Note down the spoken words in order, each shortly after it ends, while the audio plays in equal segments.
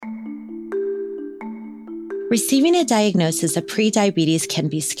Receiving a diagnosis of prediabetes can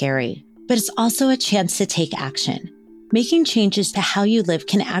be scary, but it's also a chance to take action. Making changes to how you live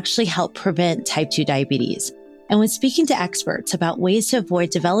can actually help prevent type 2 diabetes. And when speaking to experts about ways to avoid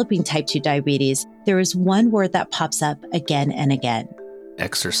developing type 2 diabetes, there is one word that pops up again and again.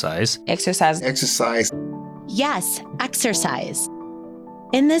 Exercise. Exercise. Exercise. Yes, exercise.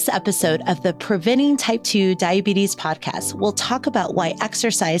 In this episode of the Preventing Type 2 Diabetes podcast, we'll talk about why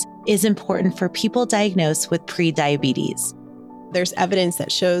exercise is important for people diagnosed with prediabetes. There's evidence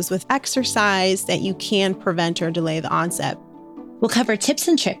that shows with exercise that you can prevent or delay the onset. We'll cover tips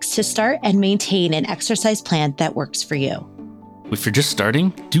and tricks to start and maintain an exercise plan that works for you. If you're just starting,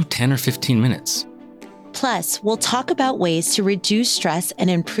 do 10 or 15 minutes. Plus, we'll talk about ways to reduce stress and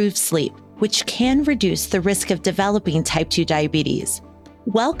improve sleep, which can reduce the risk of developing type 2 diabetes.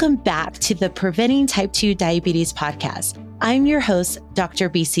 Welcome back to the Preventing Type 2 Diabetes podcast. I'm your host,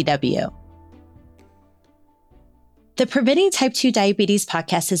 Dr. BCW. The Preventing Type 2 Diabetes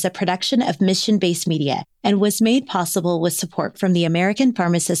podcast is a production of Mission-Based Media and was made possible with support from the American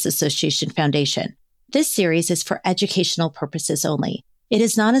Pharmacists Association Foundation. This series is for educational purposes only. It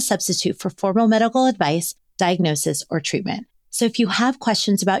is not a substitute for formal medical advice, diagnosis, or treatment. So if you have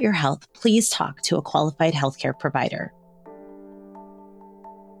questions about your health, please talk to a qualified healthcare provider.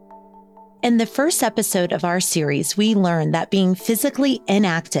 In the first episode of our series, we learned that being physically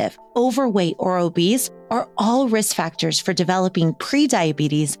inactive, overweight, or obese are all risk factors for developing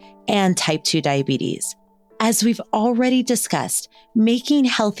prediabetes and type 2 diabetes. As we've already discussed, making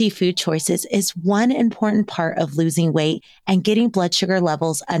healthy food choices is one important part of losing weight and getting blood sugar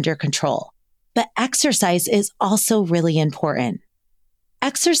levels under control. But exercise is also really important.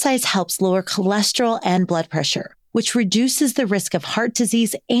 Exercise helps lower cholesterol and blood pressure, which reduces the risk of heart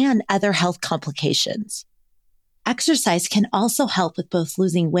disease and other health complications. Exercise can also help with both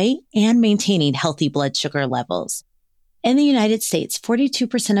losing weight and maintaining healthy blood sugar levels. In the United States,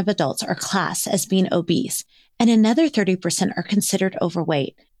 42% of adults are classed as being obese, and another 30% are considered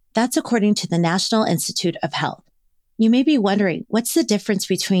overweight. That's according to the National Institute of Health. You may be wondering, what's the difference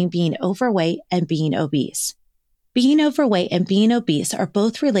between being overweight and being obese? Being overweight and being obese are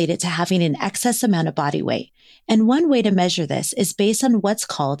both related to having an excess amount of body weight. And one way to measure this is based on what's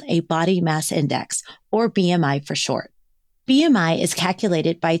called a body mass index, or BMI for short. BMI is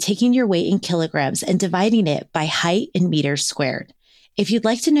calculated by taking your weight in kilograms and dividing it by height in meters squared. If you'd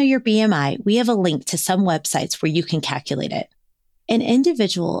like to know your BMI, we have a link to some websites where you can calculate it. An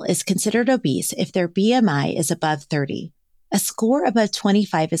individual is considered obese if their BMI is above 30. A score above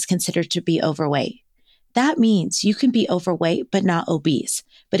 25 is considered to be overweight. That means you can be overweight but not obese.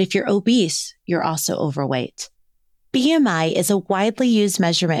 But if you're obese, you're also overweight. BMI is a widely used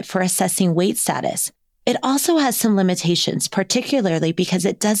measurement for assessing weight status. It also has some limitations, particularly because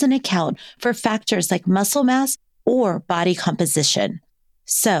it doesn't account for factors like muscle mass or body composition.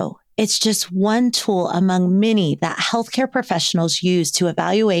 So, it's just one tool among many that healthcare professionals use to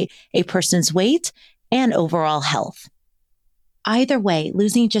evaluate a person's weight and overall health. Either way,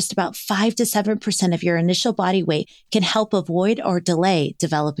 losing just about 5 to 7% of your initial body weight can help avoid or delay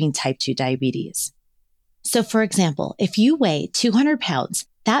developing type 2 diabetes. So for example, if you weigh 200 pounds,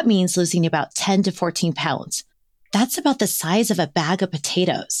 that means losing about 10 to 14 pounds. That's about the size of a bag of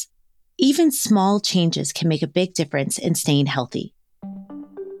potatoes. Even small changes can make a big difference in staying healthy.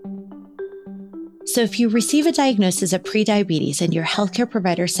 So if you receive a diagnosis of prediabetes and your healthcare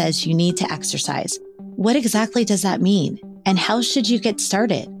provider says you need to exercise, what exactly does that mean? And how should you get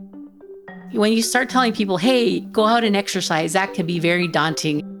started? When you start telling people, hey, go out and exercise, that can be very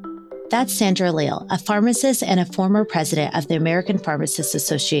daunting. That's Sandra Leal, a pharmacist and a former president of the American Pharmacists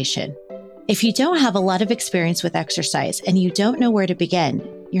Association. If you don't have a lot of experience with exercise and you don't know where to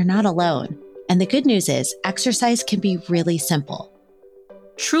begin, you're not alone. And the good news is, exercise can be really simple.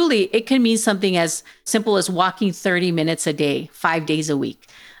 Truly, it can mean something as simple as walking 30 minutes a day, 5 days a week.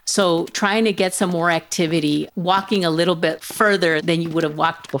 So trying to get some more activity, walking a little bit further than you would have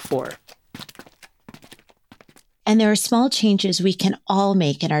walked before. And there are small changes we can all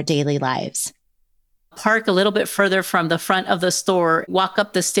make in our daily lives. Park a little bit further from the front of the store, walk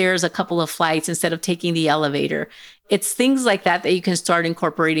up the stairs a couple of flights instead of taking the elevator. It's things like that that you can start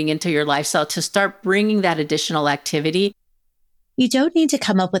incorporating into your lifestyle to start bringing that additional activity. You don't need to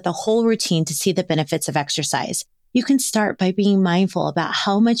come up with a whole routine to see the benefits of exercise. You can start by being mindful about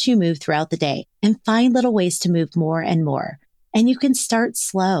how much you move throughout the day and find little ways to move more and more. And you can start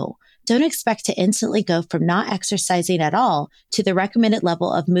slow. Don't expect to instantly go from not exercising at all to the recommended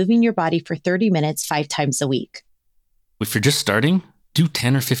level of moving your body for 30 minutes 5 times a week. If you're just starting, do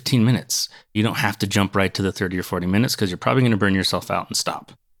 10 or 15 minutes. You don't have to jump right to the 30 or 40 minutes because you're probably going to burn yourself out and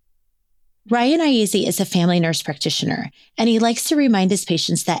stop. Ryan Iese is a family nurse practitioner, and he likes to remind his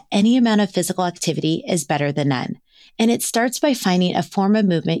patients that any amount of physical activity is better than none. And it starts by finding a form of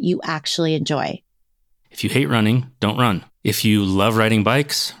movement you actually enjoy. If you hate running, don't run. If you love riding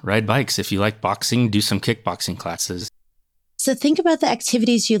bikes, ride bikes. If you like boxing, do some kickboxing classes. So think about the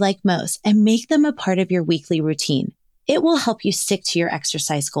activities you like most and make them a part of your weekly routine. It will help you stick to your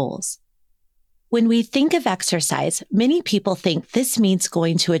exercise goals. When we think of exercise, many people think this means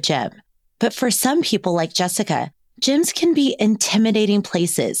going to a gym. But for some people like Jessica, gyms can be intimidating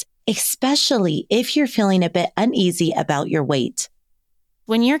places, especially if you're feeling a bit uneasy about your weight.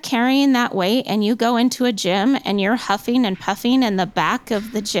 When you're carrying that weight and you go into a gym and you're huffing and puffing in the back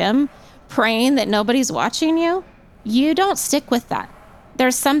of the gym, praying that nobody's watching you, you don't stick with that.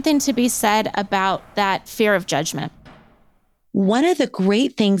 There's something to be said about that fear of judgment. One of the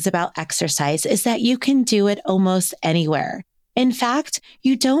great things about exercise is that you can do it almost anywhere. In fact,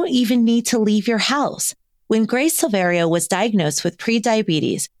 you don't even need to leave your house. When Grace Silverio was diagnosed with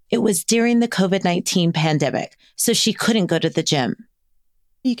prediabetes, it was during the COVID-19 pandemic, so she couldn't go to the gym.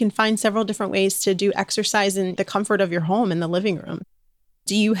 You can find several different ways to do exercise in the comfort of your home in the living room.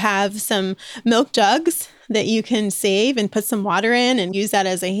 Do you have some milk jugs that you can save and put some water in and use that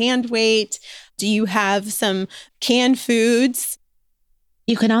as a hand weight? Do you have some canned foods?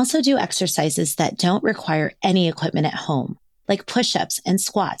 You can also do exercises that don't require any equipment at home, like push-ups and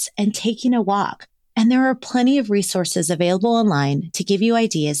squats and taking a walk. And there are plenty of resources available online to give you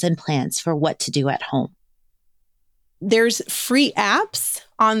ideas and plans for what to do at home. There's free apps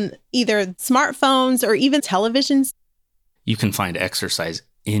on either smartphones or even televisions. You can find exercise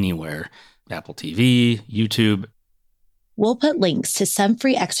anywhere. Apple TV, YouTube. We'll put links to some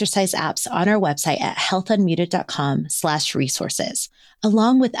free exercise apps on our website at healthunmuted.com/resources,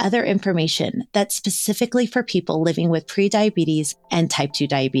 along with other information that's specifically for people living with prediabetes and type 2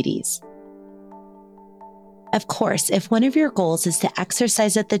 diabetes. Of course, if one of your goals is to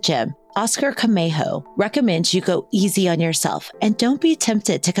exercise at the gym, Oscar Camejo recommends you go easy on yourself and don't be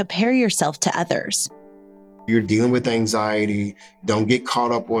tempted to compare yourself to others. You're dealing with anxiety. Don't get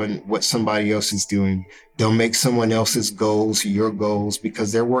caught up on what somebody else is doing. Don't make someone else's goals your goals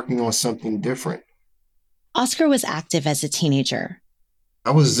because they're working on something different. Oscar was active as a teenager.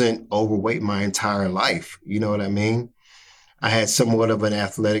 I wasn't overweight my entire life. You know what I mean? I had somewhat of an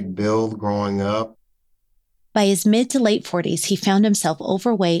athletic build growing up. By his mid to late 40s, he found himself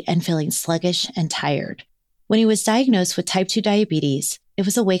overweight and feeling sluggish and tired. When he was diagnosed with type 2 diabetes, it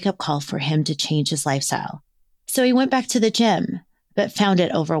was a wake-up call for him to change his lifestyle. So he went back to the gym, but found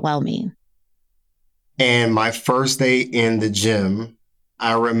it overwhelming. And my first day in the gym,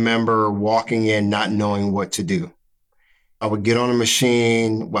 I remember walking in not knowing what to do. I would get on a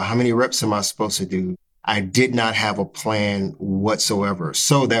machine. Well, how many reps am I supposed to do? I did not have a plan whatsoever.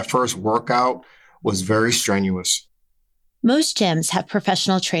 So that first workout was very strenuous. Most gyms have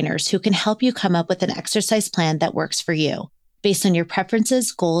professional trainers who can help you come up with an exercise plan that works for you, based on your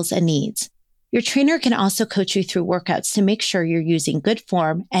preferences, goals, and needs. Your trainer can also coach you through workouts to make sure you're using good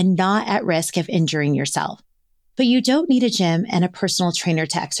form and not at risk of injuring yourself. But you don't need a gym and a personal trainer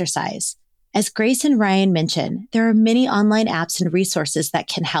to exercise. As Grace and Ryan mentioned, there are many online apps and resources that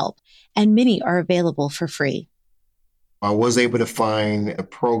can help, and many are available for free. I was able to find a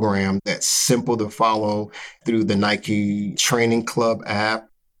program that's simple to follow through the Nike Training Club app.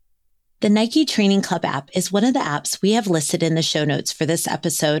 The Nike Training Club app is one of the apps we have listed in the show notes for this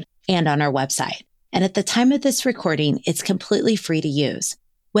episode and on our website. And at the time of this recording, it's completely free to use.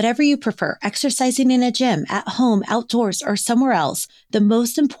 Whatever you prefer, exercising in a gym, at home, outdoors, or somewhere else, the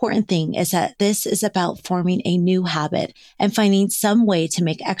most important thing is that this is about forming a new habit and finding some way to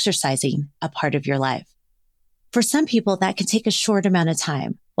make exercising a part of your life. For some people, that can take a short amount of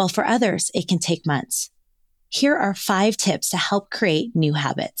time, while for others, it can take months. Here are 5 tips to help create new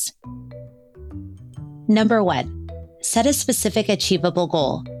habits. Number 1, set a specific achievable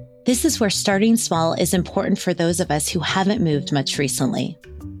goal. This is where starting small is important for those of us who haven't moved much recently.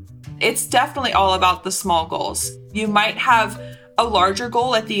 It's definitely all about the small goals. You might have a larger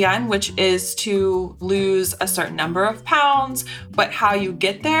goal at the end, which is to lose a certain number of pounds, but how you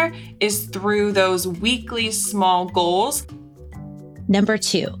get there is through those weekly small goals. Number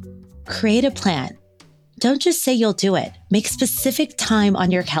 2, create a plan. Don't just say you'll do it. Make specific time on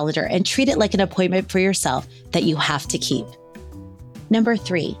your calendar and treat it like an appointment for yourself that you have to keep. Number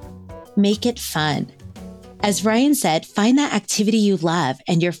 3, make it fun. As Ryan said, find that activity you love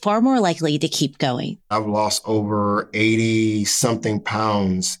and you're far more likely to keep going. I've lost over 80 something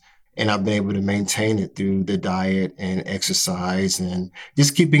pounds and I've been able to maintain it through the diet and exercise and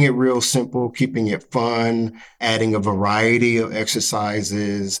just keeping it real simple, keeping it fun, adding a variety of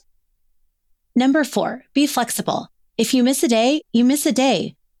exercises. Number 4, be flexible. If you miss a day, you miss a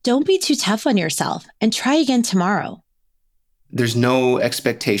day. Don't be too tough on yourself and try again tomorrow. There's no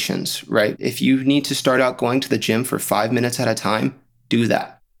expectations, right? If you need to start out going to the gym for 5 minutes at a time, do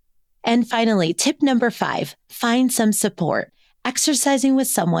that. And finally, tip number 5, find some support. Exercising with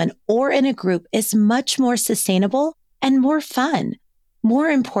someone or in a group is much more sustainable and more fun. More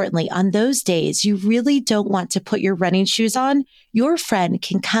importantly, on those days you really don't want to put your running shoes on, your friend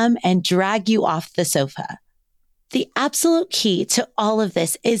can come and drag you off the sofa. The absolute key to all of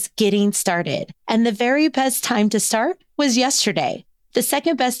this is getting started. And the very best time to start was yesterday. The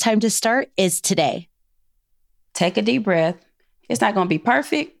second best time to start is today. Take a deep breath. It's not going to be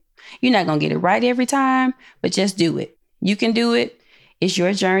perfect. You're not going to get it right every time, but just do it. You can do it. It's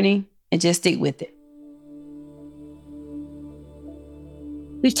your journey, and just stick with it.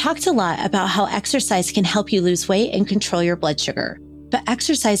 We've talked a lot about how exercise can help you lose weight and control your blood sugar. But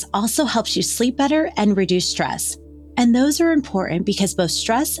exercise also helps you sleep better and reduce stress. And those are important because both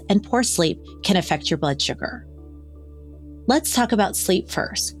stress and poor sleep can affect your blood sugar. Let's talk about sleep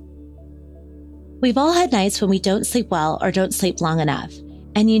first. We've all had nights when we don't sleep well or don't sleep long enough,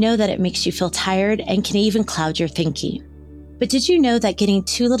 and you know that it makes you feel tired and can even cloud your thinking. But did you know that getting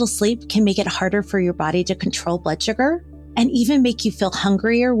too little sleep can make it harder for your body to control blood sugar and even make you feel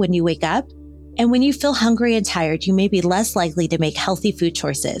hungrier when you wake up? And when you feel hungry and tired, you may be less likely to make healthy food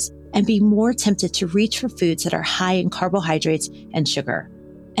choices and be more tempted to reach for foods that are high in carbohydrates and sugar.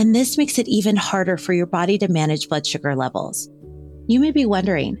 And this makes it even harder for your body to manage blood sugar levels. You may be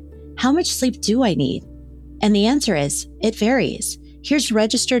wondering, how much sleep do I need? And the answer is, it varies. Here's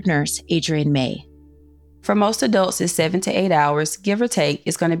registered nurse Adrienne May. For most adults, it's 7 to 8 hours, give or take.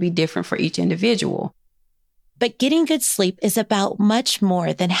 It's going to be different for each individual. But getting good sleep is about much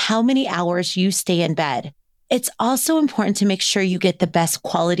more than how many hours you stay in bed. It's also important to make sure you get the best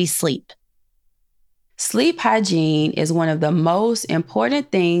quality sleep. Sleep hygiene is one of the most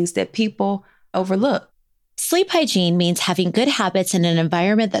important things that people overlook. Sleep hygiene means having good habits in an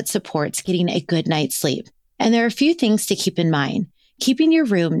environment that supports getting a good night's sleep. And there are a few things to keep in mind. Keeping your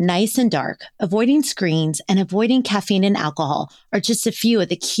room nice and dark, avoiding screens, and avoiding caffeine and alcohol are just a few of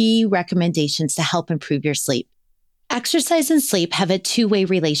the key recommendations to help improve your sleep. Exercise and sleep have a two-way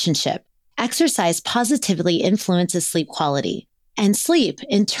relationship. Exercise positively influences sleep quality, and sleep,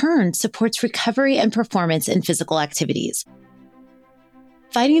 in turn, supports recovery and performance in physical activities.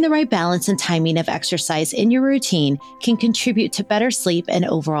 Finding the right balance and timing of exercise in your routine can contribute to better sleep and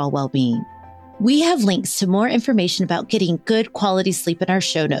overall well-being. We have links to more information about getting good quality sleep in our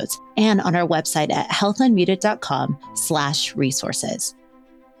show notes and on our website at healthunmuted.com/resources.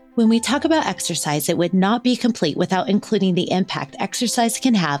 When we talk about exercise, it would not be complete without including the impact exercise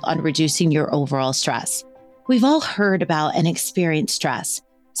can have on reducing your overall stress. We've all heard about and experienced stress,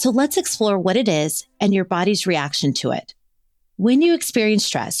 so let's explore what it is and your body's reaction to it. When you experience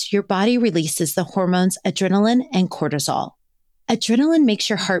stress, your body releases the hormones adrenaline and cortisol. Adrenaline makes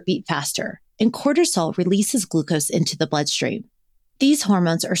your heart beat faster, and cortisol releases glucose into the bloodstream. These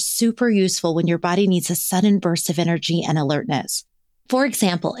hormones are super useful when your body needs a sudden burst of energy and alertness. For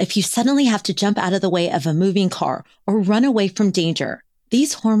example, if you suddenly have to jump out of the way of a moving car or run away from danger,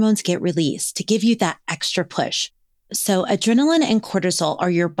 these hormones get released to give you that extra push. So adrenaline and cortisol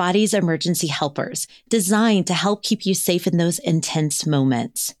are your body's emergency helpers, designed to help keep you safe in those intense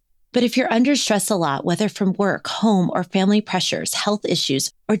moments. But if you're under stress a lot, whether from work, home, or family pressures, health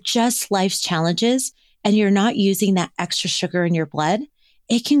issues, or just life's challenges, and you're not using that extra sugar in your blood,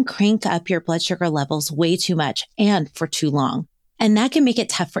 it can crank up your blood sugar levels way too much and for too long. And that can make it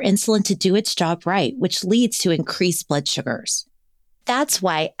tough for insulin to do its job right, which leads to increased blood sugars. That's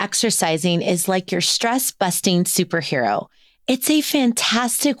why exercising is like your stress-busting superhero. It's a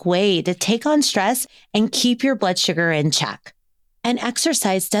fantastic way to take on stress and keep your blood sugar in check. And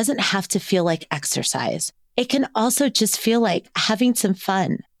exercise doesn't have to feel like exercise. It can also just feel like having some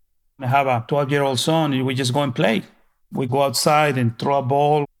fun. I have a 12-year-old son. We just go and play. We go outside and throw a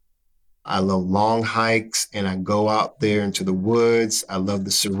ball. I love long hikes, and I go out there into the woods. I love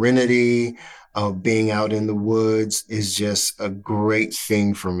the serenity of being out in the woods. Is just a great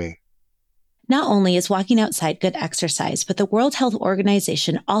thing for me. Not only is walking outside good exercise, but the World Health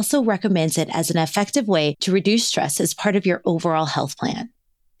Organization also recommends it as an effective way to reduce stress as part of your overall health plan.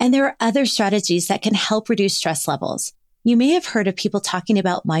 And there are other strategies that can help reduce stress levels. You may have heard of people talking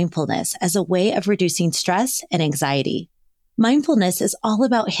about mindfulness as a way of reducing stress and anxiety. Mindfulness is all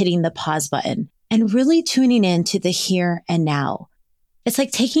about hitting the pause button and really tuning in to the here and now. It's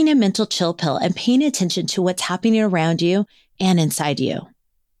like taking a mental chill pill and paying attention to what's happening around you and inside you.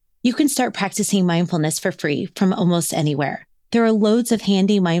 You can start practicing mindfulness for free from almost anywhere. There are loads of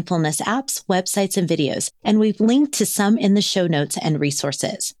handy mindfulness apps, websites, and videos, and we've linked to some in the show notes and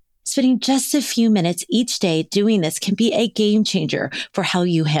resources. Spending just a few minutes each day doing this can be a game changer for how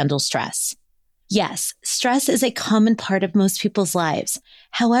you handle stress. Yes, stress is a common part of most people's lives.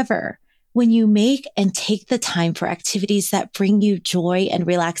 However, when you make and take the time for activities that bring you joy and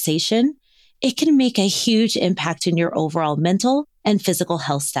relaxation, it can make a huge impact in your overall mental and physical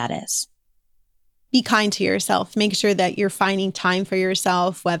health status. Be kind to yourself. Make sure that you're finding time for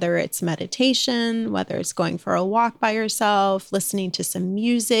yourself, whether it's meditation, whether it's going for a walk by yourself, listening to some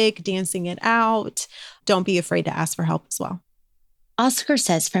music, dancing it out. Don't be afraid to ask for help as well. Oscar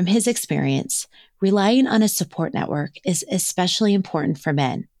says from his experience, relying on a support network is especially important for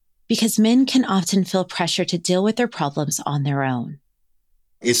men because men can often feel pressure to deal with their problems on their own.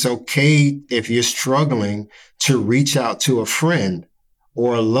 It's okay if you're struggling to reach out to a friend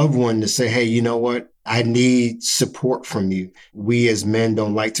or a loved one to say, hey, you know what? I need support from you. We as men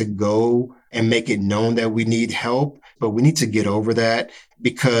don't like to go and make it known that we need help, but we need to get over that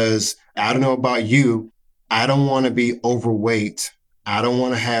because I don't know about you. I don't want to be overweight. I don't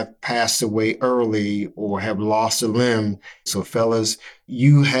want to have passed away early or have lost a limb. So fellas,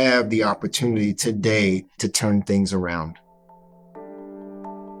 you have the opportunity today to turn things around.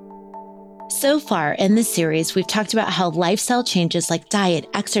 So far in this series, we've talked about how lifestyle changes like diet,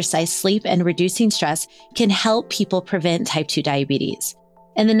 exercise, sleep, and reducing stress can help people prevent type 2 diabetes.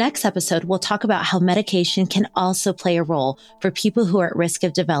 In the next episode, we'll talk about how medication can also play a role for people who are at risk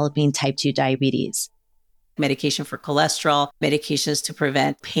of developing type 2 diabetes. Medication for cholesterol, medications to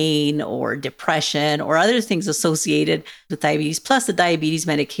prevent pain or depression or other things associated with diabetes, plus the diabetes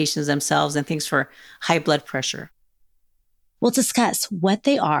medications themselves and things for high blood pressure. We'll discuss what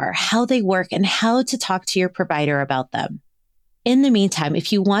they are, how they work, and how to talk to your provider about them. In the meantime,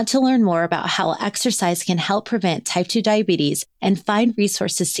 if you want to learn more about how exercise can help prevent type 2 diabetes and find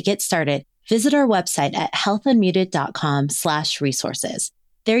resources to get started, visit our website at healthunmuted.com/resources.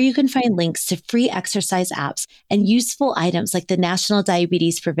 There you can find links to free exercise apps and useful items like the National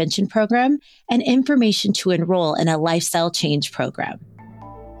Diabetes Prevention Program and information to enroll in a lifestyle change program.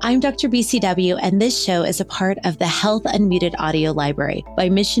 I'm Dr. BCW, and this show is a part of the Health Unmuted audio library by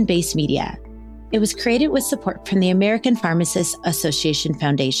Mission Based Media. It was created with support from the American Pharmacists Association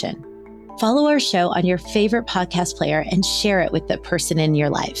Foundation. Follow our show on your favorite podcast player and share it with the person in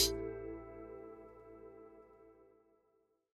your life.